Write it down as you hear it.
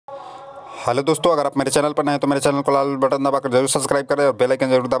Hello दोस्तों, अगर आप मेरे चैनल पर नए हैं तो मेरे चैनल को लाल बटन दबाकर जरूर सब्सक्राइब करें और बेल आइकन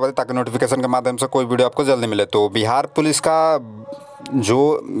जरूर दबा दें ताकि नोटिफिकेशन के माध्यम से कोई वीडियो आपको जल्दी मिले। तो बिहार पुलिस का जो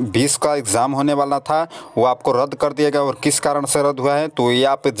 20 का एग्ज़ाम होने वाला था वो आपको रद्द कर दिया गया। और किस कारण से रद्द हुआ है तो ये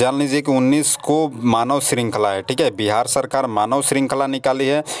आप जान लीजिए कि 19 को मानव श्रृंखला है। ठीक है, बिहार सरकार मानव श्रृंखला निकाली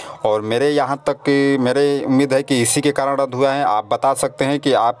है और मेरे यहाँ तक कि मेरे उम्मीद है कि इसी के कारण रद्द हुआ है। आप बता सकते हैं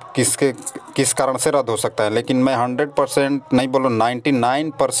कि आप किस कारण से रद्द हो सकता है, लेकिन मैं 100% नहीं बोलूँ,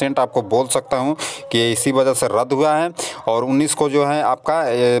 99% आपको बोल सकता हूँ कि इसी वजह से रद्द हुआ है। और 19 को जो है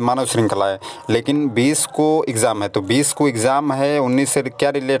आपका मानव श्रृंखला है, लेकिन 20 को एग्ज़ाम है। तो 20 को एग्ज़ाम है, 19 से क्या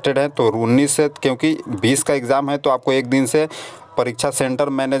रिलेटेड है तो 19 से, क्योंकि 20 का एग्ज़ाम है तो आपको एक दिन से परीक्षा सेंटर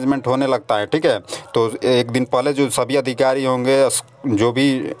मैनेजमेंट होने लगता है। ठीक है, तो एक दिन पहले जो सभी अधिकारी होंगे, जो भी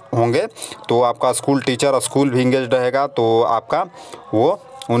होंगे, तो आपका स्कूल टीचर, स्कूल भी इंगेज रहेगा, तो आपका वो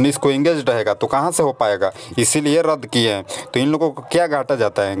 19 को इंगेज रहेगा, तो कहाँ से हो पाएगा, इसीलिए रद्द किए हैं। तो इन लोगों को क्या घाटा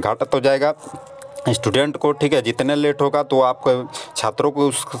जाता है? घाटा तो जाएगा स्टूडेंट को। ठीक है, जितने लेट होगा तो आपको छात्रों को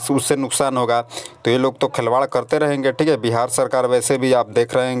उससे नुकसान होगा। तो ये लोग तो खिलवाड़ करते रहेंगे। ठीक है, बिहार सरकार वैसे भी आप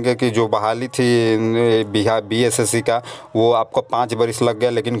देख रहे हैं कि जो बहाली थी बिहार बीएसएससी का, वो आपको 5 बरस लग गया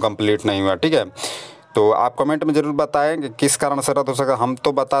लेकिन कंप्लीट नहीं हुआ। ठीक है, तो आप कमेंट में ज़रूर बताएं कि किस कारण से रद्द हो सका। हम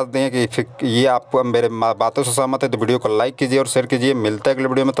तो बता दें कि फिर ये आप मेरे बातों से सहमत है तो वीडियो को लाइक कीजिए और शेयर कीजिए। मिलते हैं अगले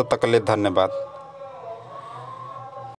वीडियो में, तब तक के लिए धन्यवाद।